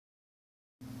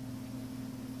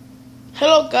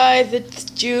Hello guys, it's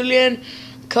Julian,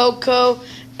 Coco,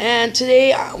 and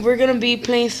today we're gonna be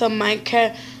playing some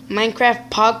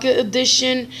Minecraft Pocket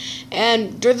Edition,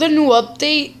 and there's a new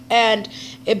update, and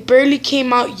it barely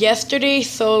came out yesterday,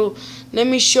 so let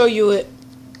me show you it.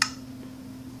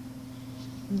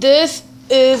 This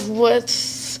is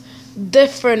what's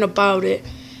different about it,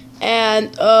 and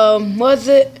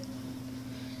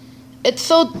it's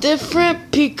so different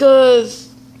because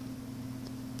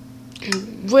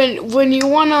when you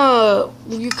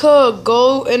could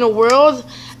go in a world,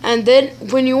 and then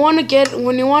when you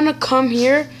wanna come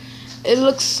here, it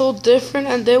looks so different,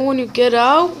 and then when you get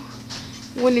out,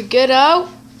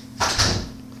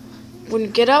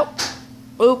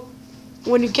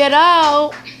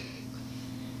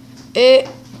 it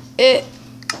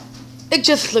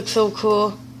just looks so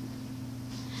cool.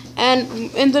 And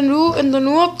in the new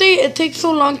update, it takes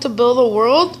so long to build a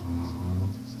world,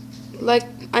 like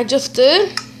I just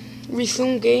did.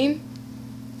 Resume game.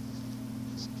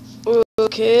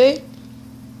 Okay.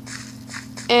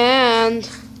 And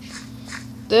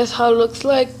this how it looks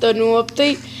like, the new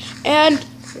update. And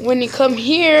when you come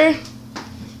here,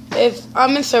 if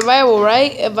I'm in survival,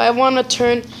 right? If I want to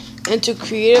turn into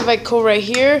creative, I go right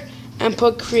here and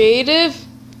put creative.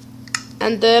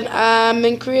 And then I'm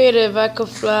in creative, I could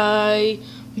fly.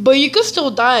 But you could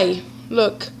still die.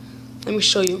 Look, let me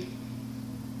show you.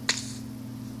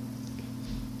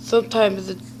 Sometimes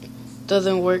it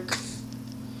doesn't work.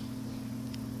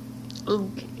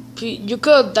 You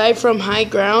could die from high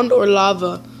ground or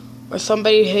lava or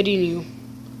somebody hitting you.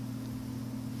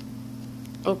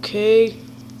 Okay.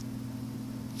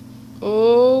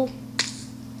 Oh.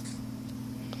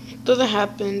 Doesn't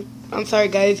happen. I'm sorry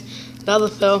guys. Lava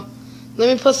fell.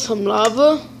 Let me put some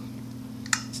lava.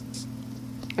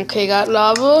 Okay, got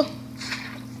lava.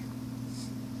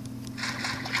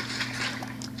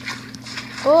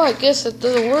 Oh, I guess it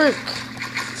doesn't work.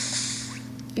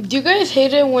 Do you guys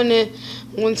hate it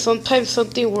when sometimes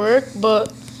something works,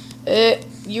 but it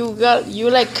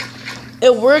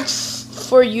works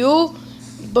for you,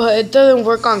 but it doesn't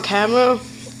work on camera?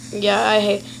 Yeah, I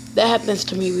hate that. Happens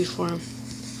to me before.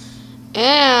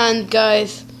 And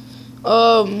guys,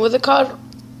 what's it called?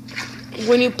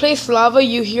 When you place lava,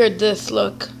 you hear this.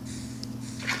 Look.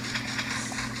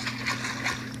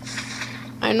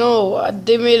 I know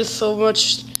they made it so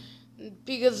much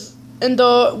because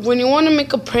when you want to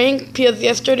make a prank, because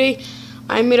yesterday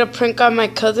I made a prank on my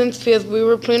cousins because we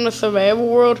were playing a survival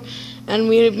world and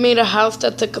we made a house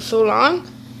that took us so long.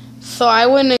 So I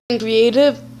went in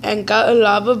creative and got a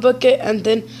lava bucket, and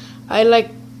then I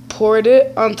poured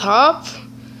it on top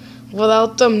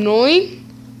without them knowing.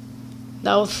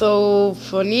 That was so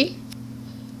funny.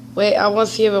 Wait, I want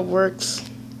to see if it works.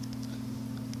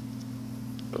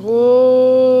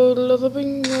 Oh,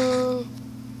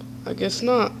 I guess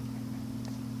not.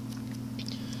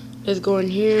 Let's go in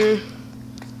here,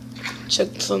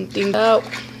 check something out.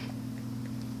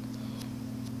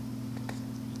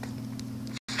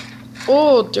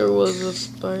 Oh, there was a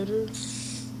spider.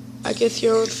 I guess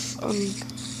yours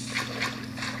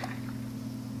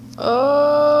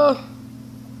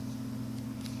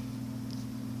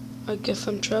I guess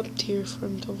I'm trapped here for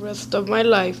the rest of my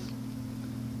life.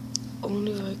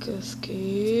 Only if I can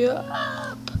escape.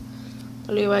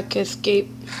 Only if I can escape.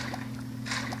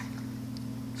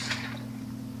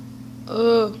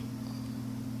 Oh,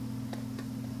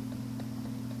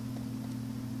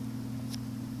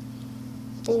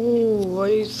 I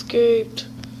escaped.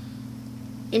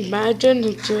 Imagine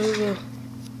if there's a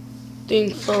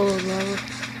thing full of lava.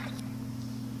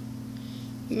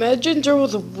 Imagine there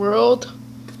was a world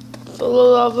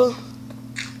full of lava.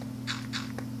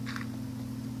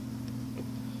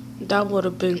 That would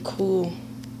have been cool.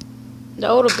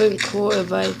 That would have been cool if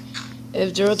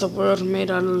there was a world made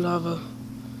out of lava.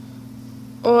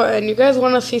 Oh, and you guys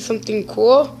want to see something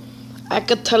cool? I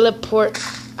could teleport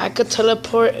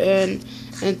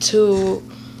into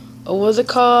what's it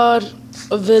called?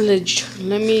 A village.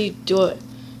 Let me do it.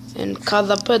 And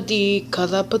Kazapatu,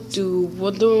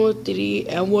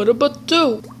 and what about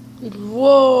two?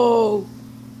 Whoa!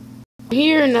 I'm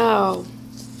here now.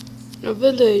 In a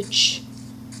village.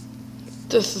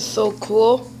 This is so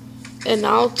cool, and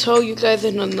I'll tell you guys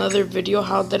in another video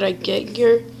how did I get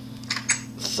here.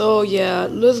 So yeah,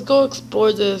 let's go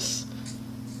explore this.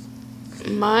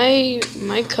 My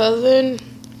cousin,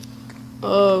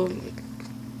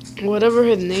 whatever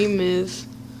his name is,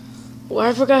 well,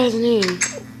 I forgot his name.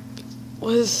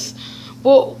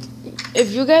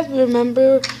 If you guys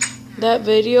remember that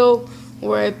video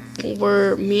where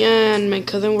me and my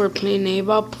cousin were playing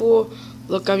 8-ball pool,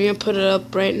 look, I'm gonna put it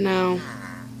up right now.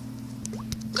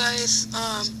 Guys,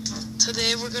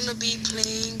 today we're gonna be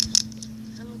playing.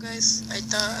 Hello, guys. I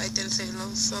thought I didn't say hello,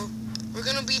 so we're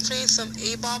gonna be playing some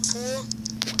A-ball pool.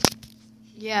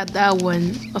 Yeah, that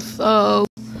one. So,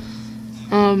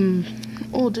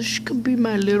 oh, this could be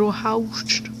my little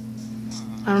house.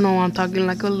 I don't know. I'm talking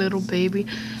like a little baby.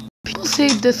 People say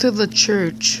this is a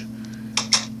church.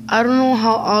 I don't know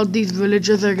how all these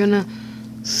villagers are gonna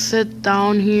sit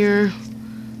down here,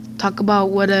 talk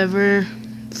about whatever.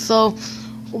 So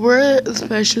we're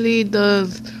especially the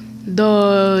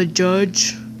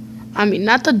judge. I mean,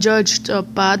 not the judge, the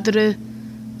padre.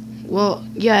 Well,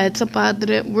 yeah, it's a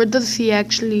padre. Where does he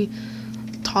actually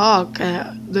talk?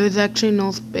 There's actually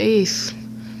no space.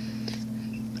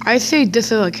 I say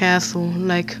this is a castle,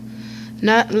 not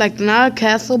a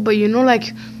castle, but you know,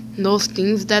 like those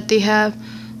things that they have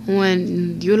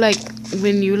when you like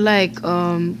when you like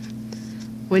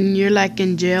when you're like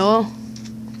in jail.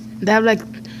 They have like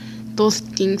those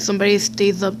things. Somebody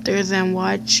stays up there and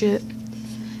watch it.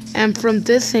 And from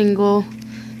this angle,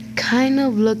 kind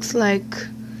of looks like,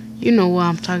 you know what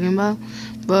I'm talking about,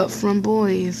 but from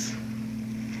boys.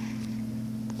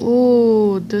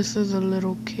 Oh, this is a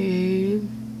little cave.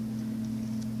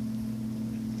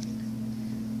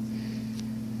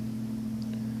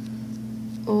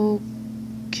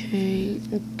 Okay.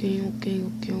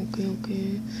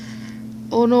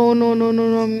 Oh no,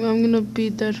 I'm gonna be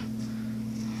dead.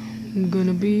 I'm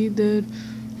gonna be dead.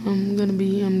 I'm gonna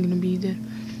be dead.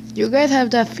 You guys have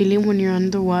that feeling when you're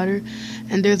underwater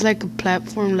and there's like a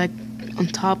platform like on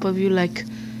top of you, like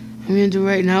I'm gonna do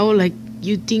right now, like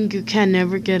you think you can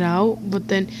never get out, but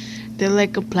then there's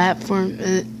like a platform,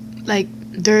 like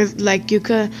there's like you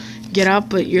could get out,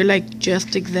 but you're like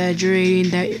just exaggerating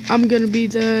that I'm gonna be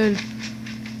dead.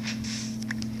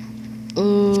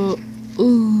 Ooh.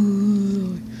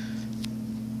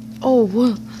 Oh,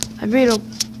 well, I made a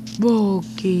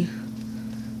bogey.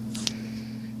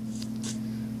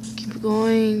 Keep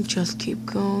going, just keep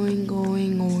going.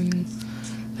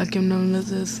 Like none of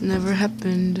this never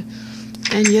happened.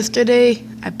 And yesterday,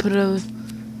 I put a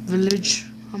village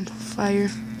on fire.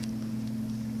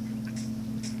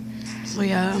 So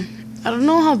yeah, I don't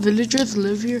know how villagers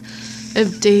live here.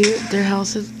 If their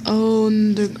house is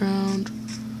underground.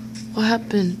 What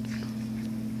happened?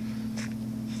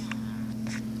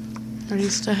 At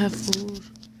least I have food.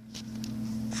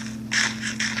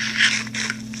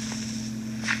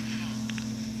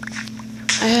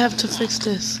 I have to fix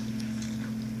this.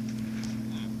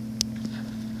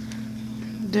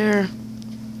 There.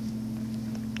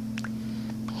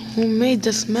 Who made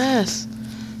this mess?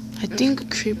 I think a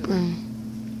creeper.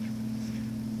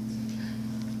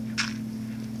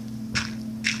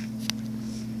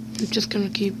 I'm just gonna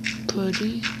keep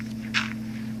putting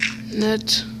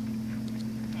net.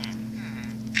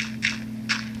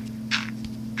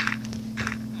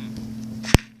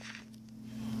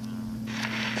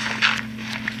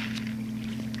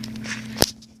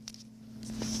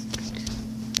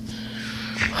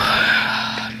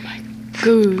 My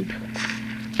God.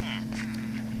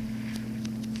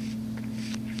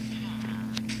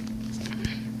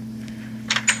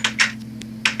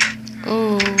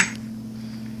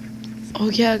 Oh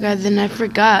yeah, guys, and I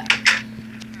forgot.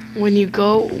 When you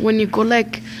go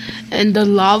like in the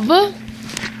lava,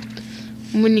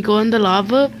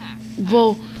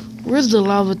 well, where's the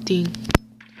lava thing?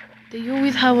 They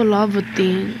always have a lava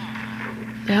thing.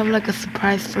 They have like a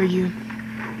surprise for you.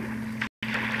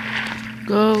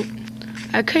 Go.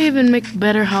 I can't even make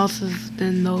better houses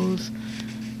than those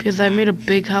because I made a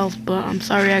big house, but I'm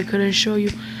sorry I couldn't show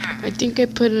you. I think I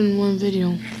put it in one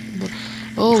video. But,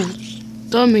 oh,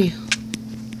 dummy.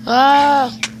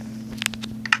 Ah!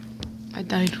 I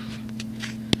died.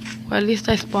 Well, at least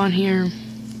I spawned here.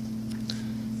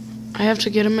 I have to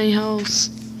get in my house.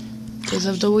 Days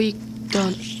of the week.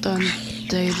 Dun.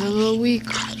 Days of the week.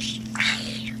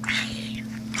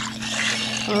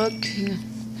 Okay.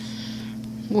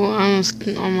 Well, I'm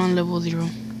on level 0.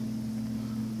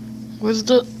 Where's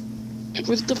the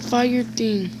fire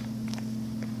thing?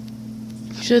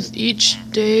 Just each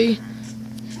day,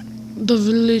 the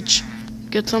village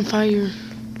gets on fire.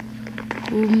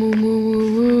 Move.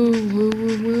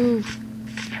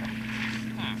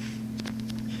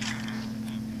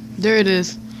 There it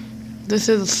is. This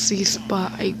is a C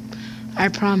spot. I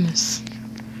promise.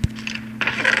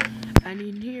 And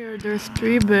in here, there's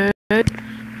 3 beds,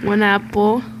 1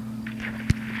 apple,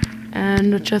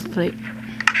 and a chest plate.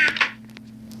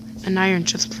 An iron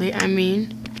chest plate, I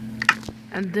mean.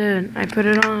 And then I put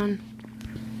it on.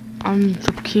 I'm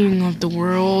the king of the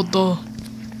world.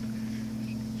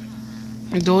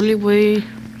 The only way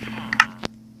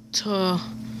to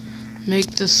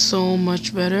make this so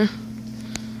much better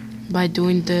by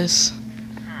doing this.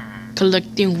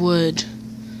 Collecting wood.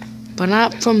 But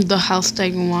not from the house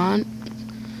that you want.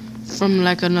 From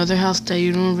like another house that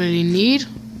you don't really need.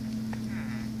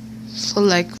 So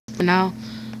like for now,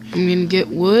 I'm gonna get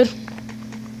wood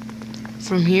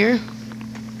from here.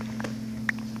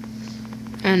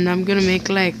 And I'm gonna make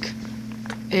like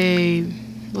a,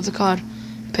 what's it called?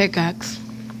 Pickaxe.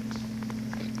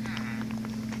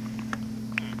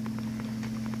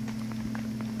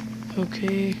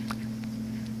 Okay.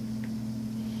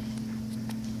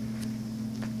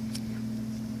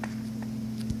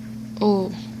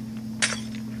 Oh.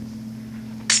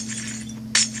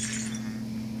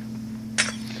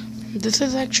 This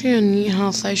is actually a neat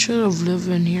house. I should have lived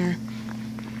in here.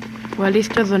 Well, at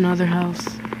least there's another house.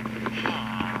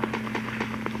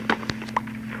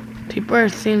 People are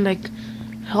saying like,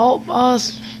 help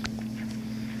us.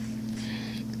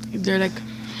 They're like,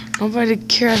 nobody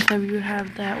cares if you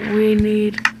have that. We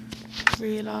need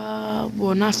freedom.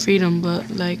 Well, not freedom, but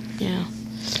like, yeah.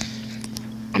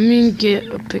 I'm gonna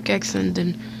get a pickaxe and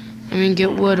then I'm gonna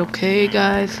get wood, okay,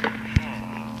 guys?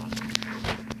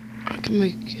 I can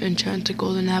make enchanted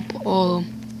golden apple. Oh,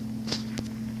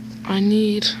 I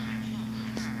need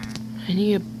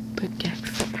a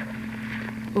pickaxe.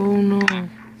 Oh no.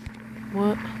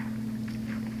 What?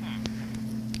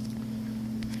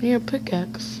 I need a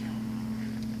pickaxe.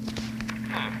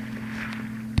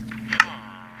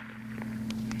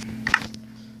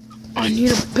 I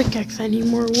need a pickaxe. I need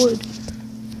more wood.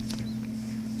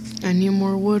 I need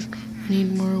more wood. I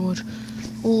need more wood.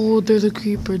 Oh, there's a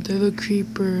creeper. There's a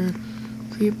creeper.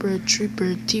 Creeper,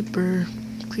 treeper, teeper.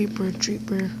 Creeper,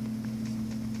 treeper.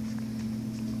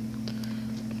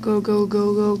 Go, go,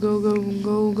 go, go, go, go,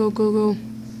 go, go, go, go.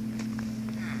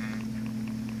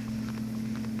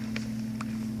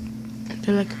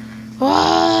 They're like,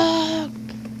 ah!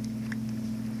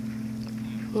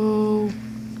 Oh.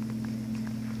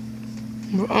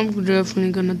 I'm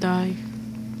definitely gonna die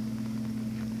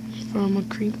from a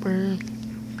creeper.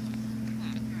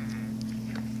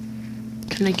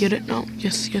 Can I get it now?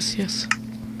 Yes, yes, yes.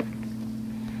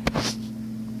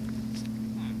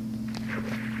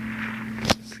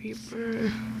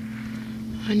 Creeper.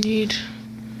 I need...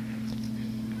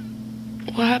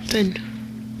 What happened?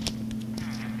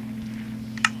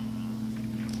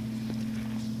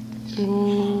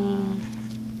 Oh.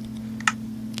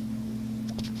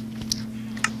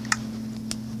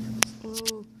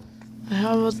 Oh. I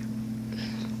have a...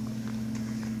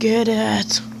 Get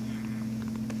it.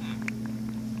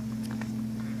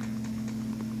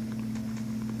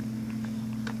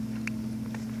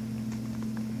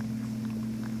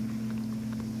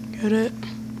 Get it?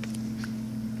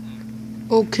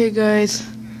 Okay, guys.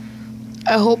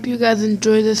 I hope you guys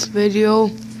enjoyed this video.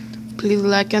 Please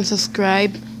like and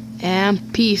subscribe.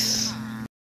 And peace.